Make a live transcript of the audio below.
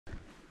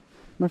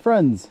my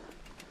friends.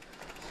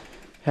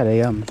 Had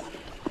an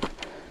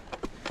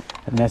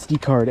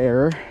SD card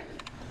error,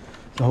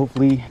 so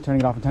hopefully turning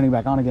it off and turning it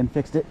back on again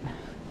fixed it.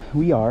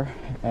 We are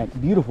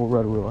at beautiful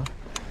Rotorua,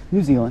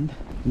 New Zealand,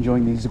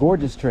 enjoying these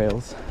gorgeous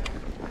trails.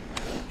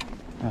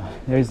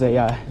 There's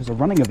a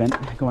running event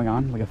going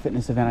on, like a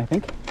fitness event, I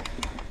think.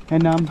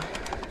 And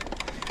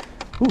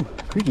ooh,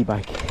 creaky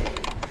bike.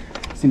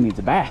 This thing needs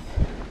a bath.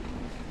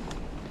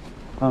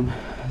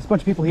 There's a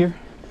bunch of people here,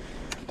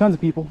 tons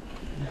of people,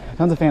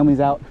 tons of families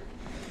out,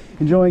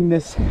 enjoying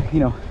this, you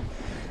know,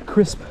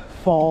 crisp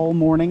fall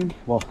morning,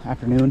 well,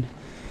 afternoon.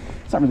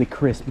 It's not really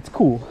crisp, it's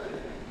cool,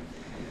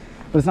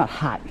 but it's not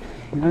hot,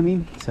 you know what I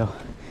mean? So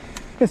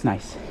it's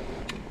nice.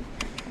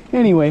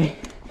 Anyway,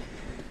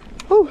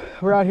 whew,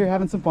 we're out here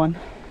having some fun,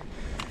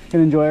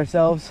 gonna enjoy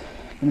ourselves,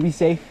 gonna be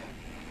safe.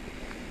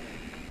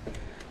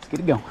 Let's get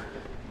it going.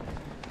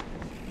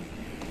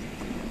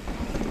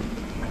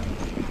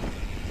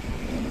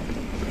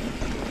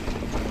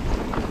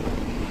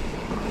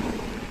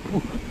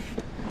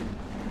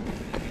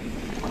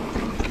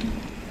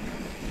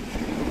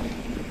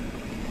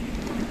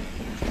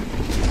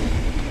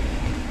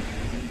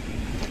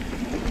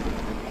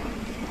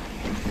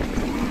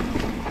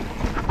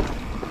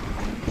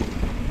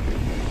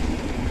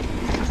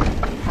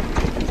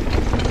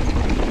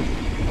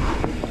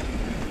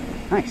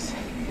 Nice.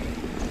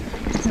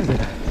 There's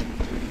a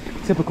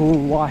typical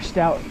washed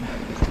out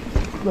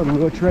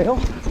Rotorua trail.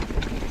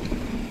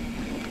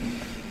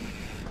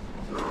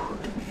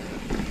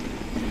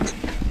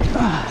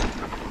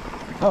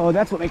 Oh,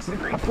 that's what makes it a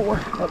grade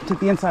 4. Oh, took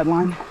the inside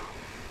line.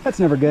 That's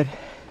never good.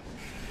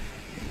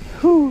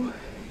 Whew.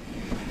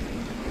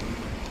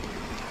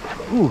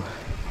 Ooh,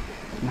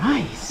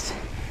 nice.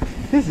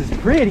 This is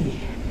pretty.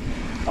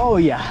 Oh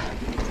yeah,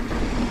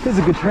 this is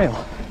a good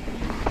trail.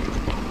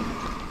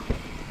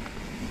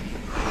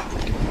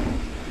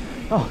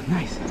 Oh,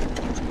 nice.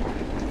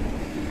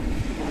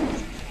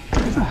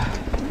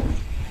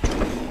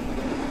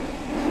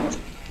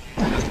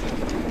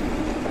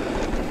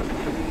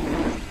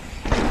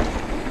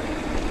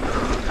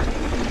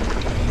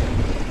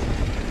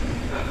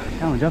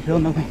 Challenge uphill,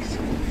 no thanks.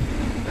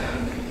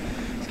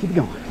 Let's keep it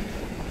going.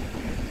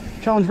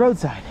 Challenge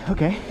roadside,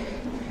 okay.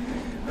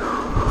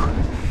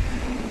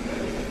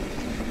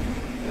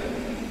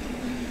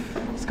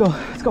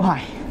 Let's go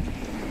high.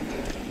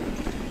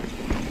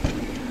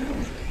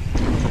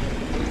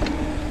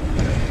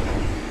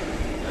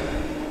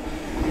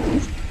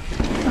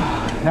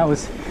 That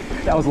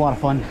was a lot of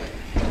fun.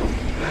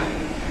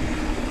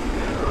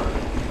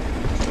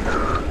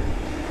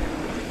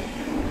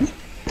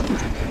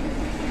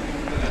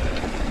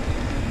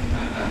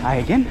 High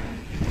again.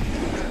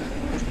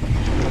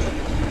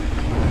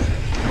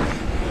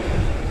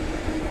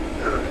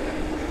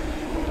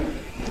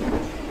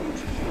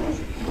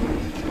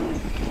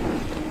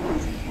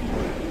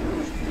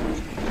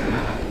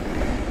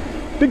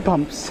 Big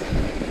pumps.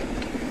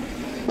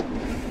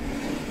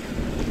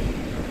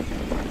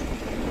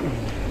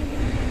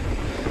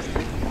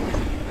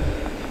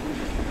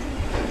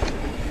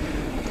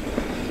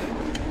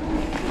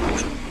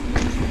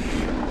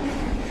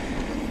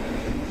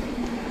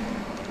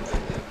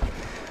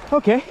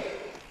 Okay.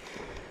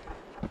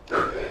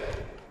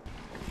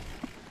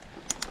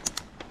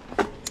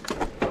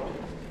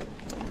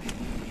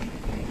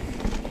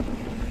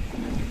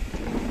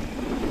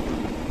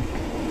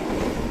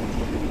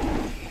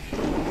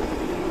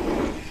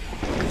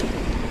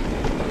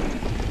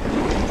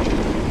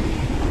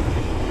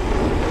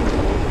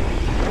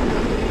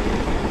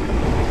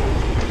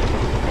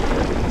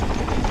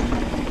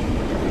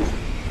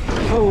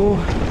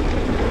 Oh.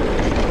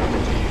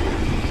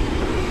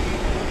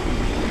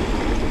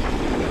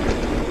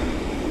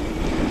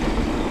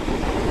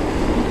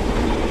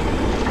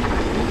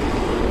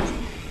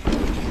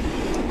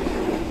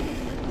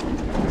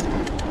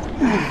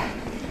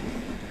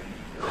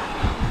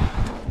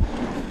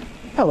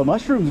 Hella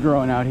mushrooms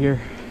growing out here.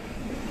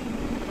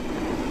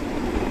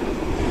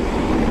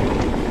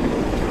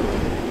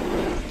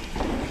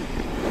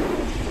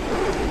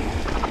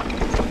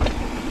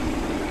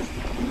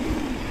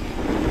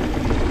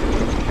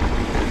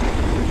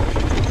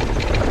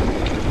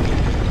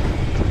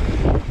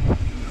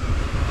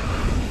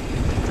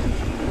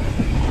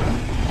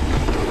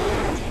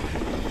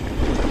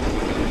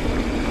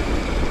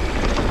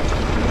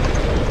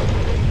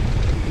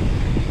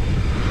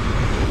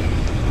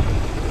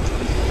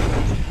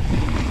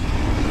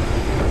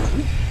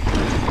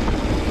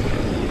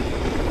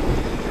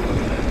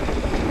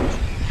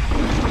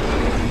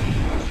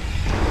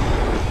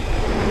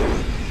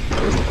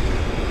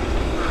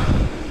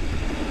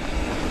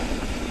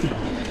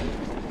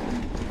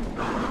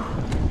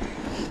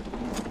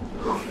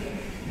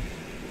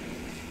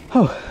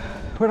 Oh,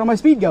 where'd all my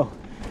speed go?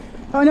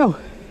 Oh no.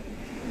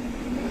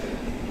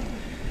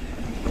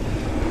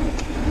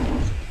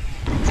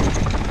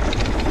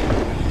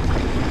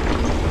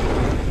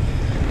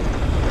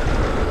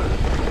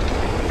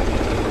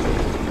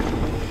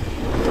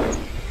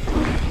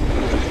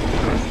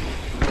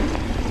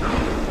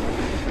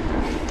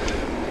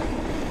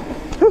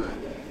 Whew.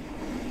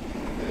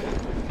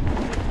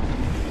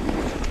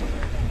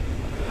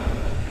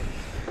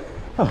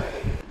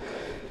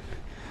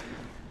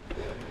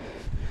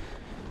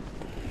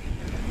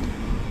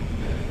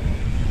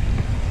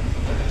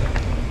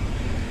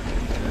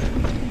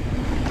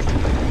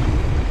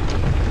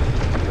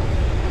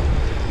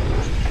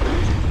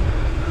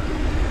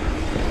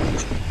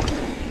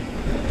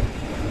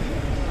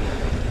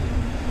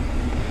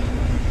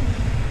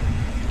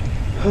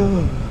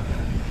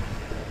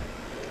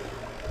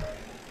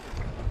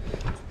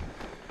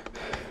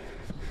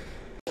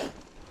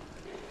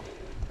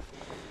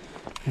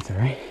 all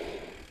right.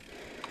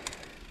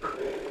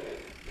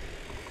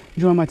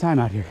 Enjoying my time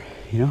out here,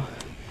 you know?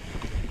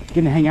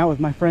 Getting to hang out with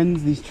my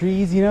friends, these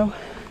trees, you know?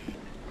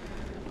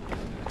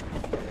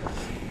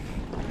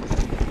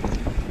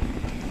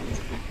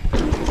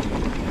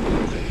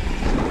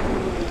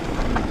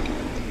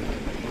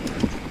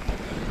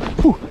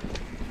 Whew.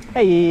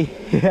 Hey,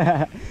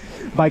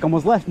 bike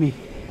almost left me.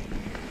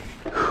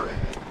 Whew.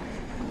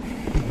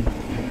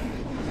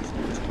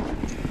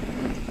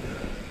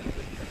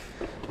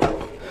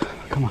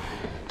 Come on.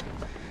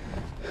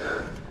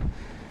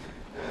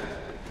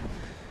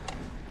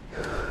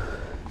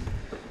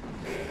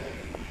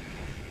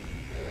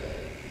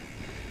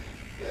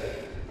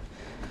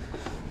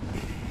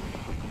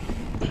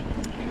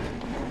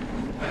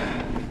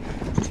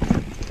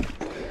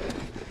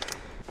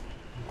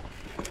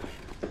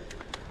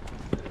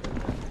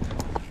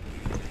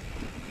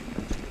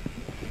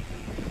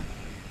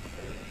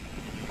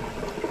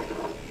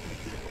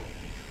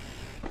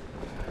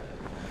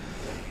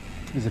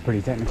 This is a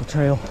pretty technical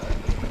trail.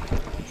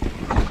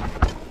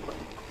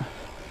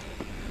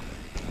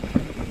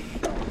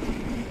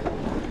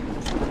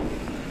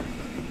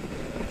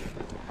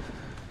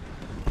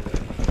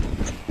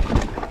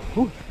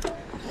 Ooh.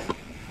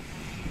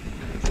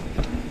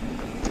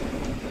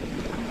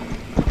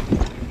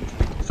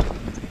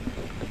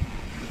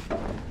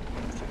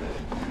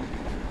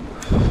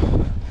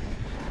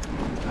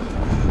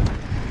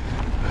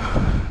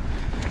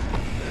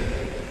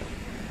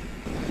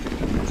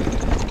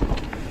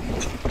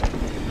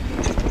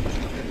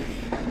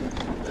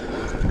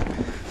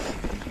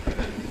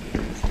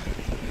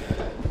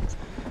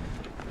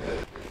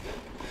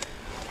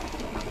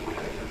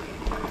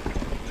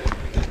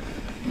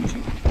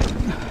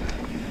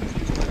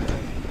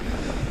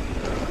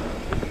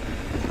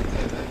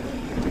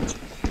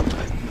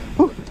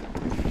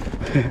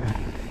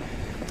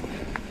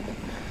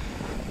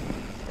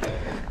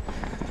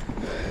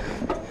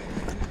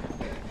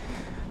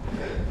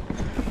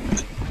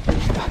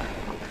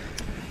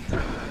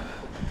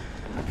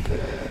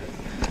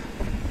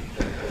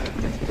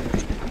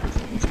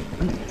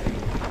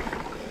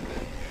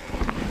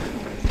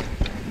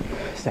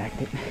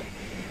 Stacked it.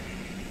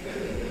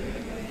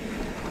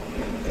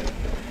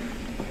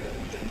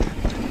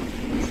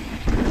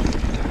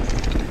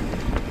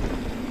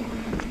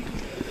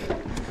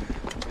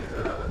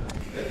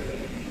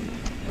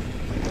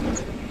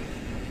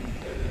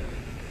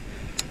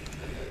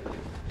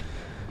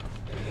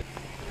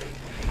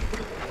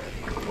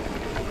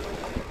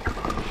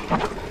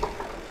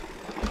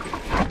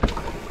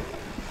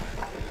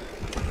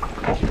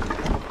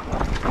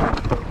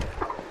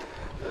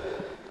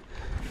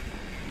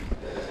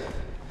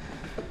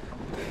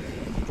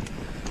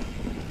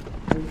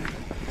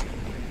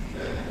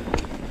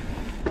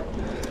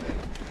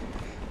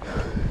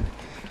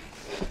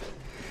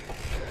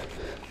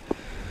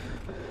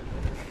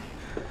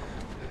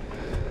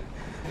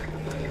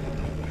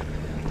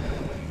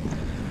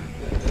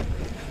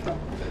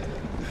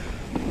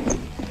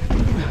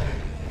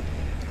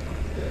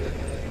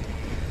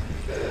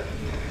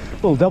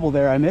 Little double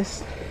there I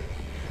missed.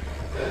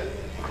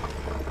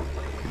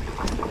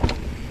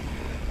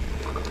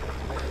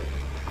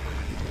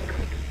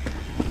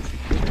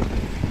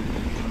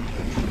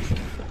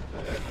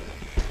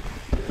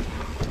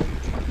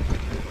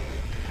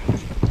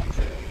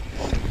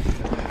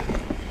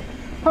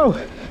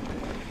 Oh,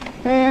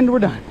 and we're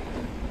done.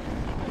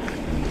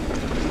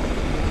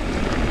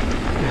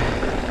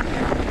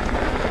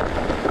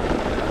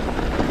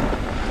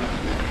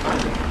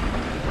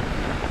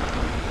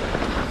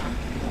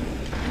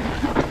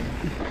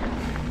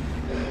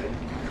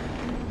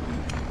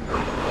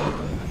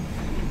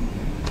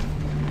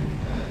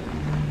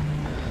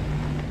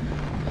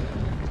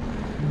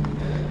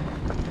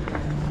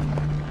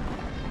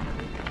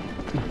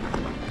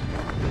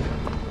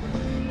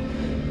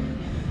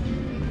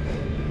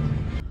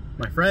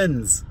 My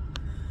friends,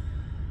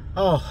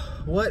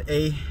 oh, what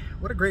a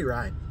great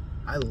ride.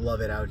 I love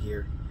it out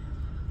here.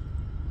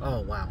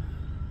 Oh wow,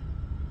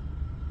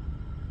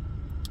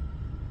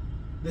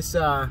 this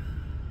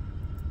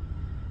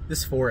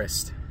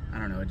forest, I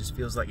don't know, it just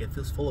feels like it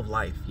feels full of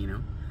life, you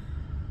know,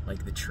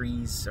 like the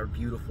trees are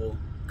beautiful,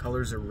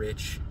 colors are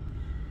rich,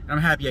 and I'm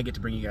happy I get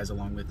to bring you guys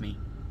along with me.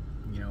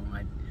 You know,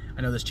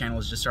 I know this channel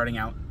is just starting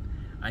out.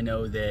 I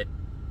know that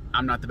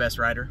I'm not the best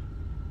rider,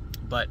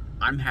 but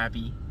I'm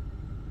happy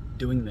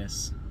doing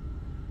this,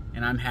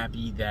 and I'm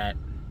happy that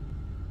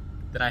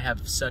I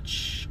have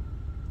such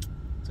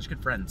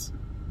good friends.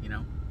 You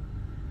know,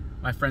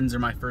 my friends are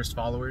my first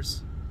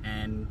followers,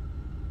 and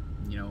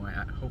you know,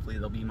 hopefully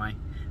they'll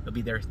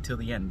be there till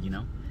the end. You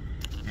know,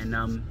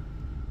 and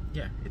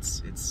yeah,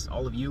 it's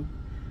all of you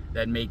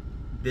that make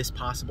this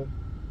possible,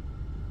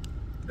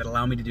 that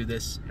allow me to do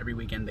this every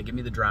weekend, that give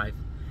me the drive.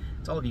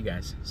 It's all of you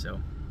guys. So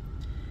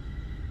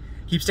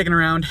keep sticking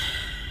around.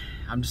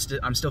 I'm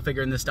still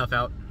figuring this stuff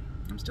out.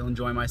 I'm still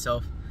enjoying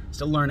myself,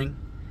 still learning,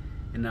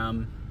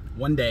 and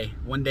one day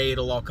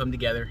it'll all come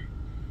together,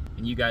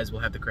 and you guys will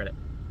have the credit.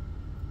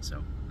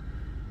 So,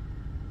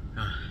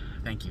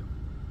 thank you,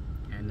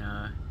 and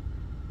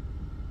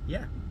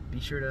yeah, be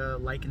sure to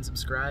like and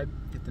subscribe,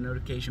 hit the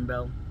notification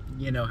bell.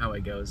 You know how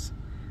it goes.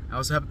 I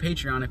also have a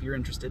Patreon if you're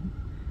interested.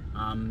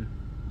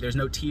 There's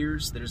no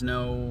tiers, there's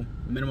no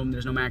minimum,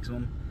 there's no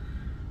maximum.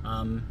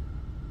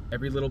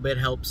 Every little bit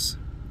helps,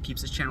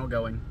 keeps this channel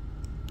going.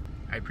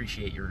 I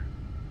appreciate your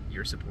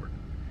support.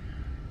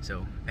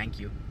 So thank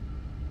you.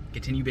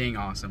 Continue being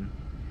awesome.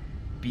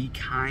 Be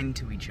kind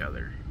to each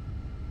other.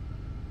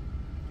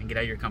 And get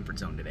out of your comfort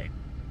zone today.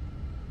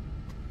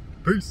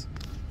 Peace.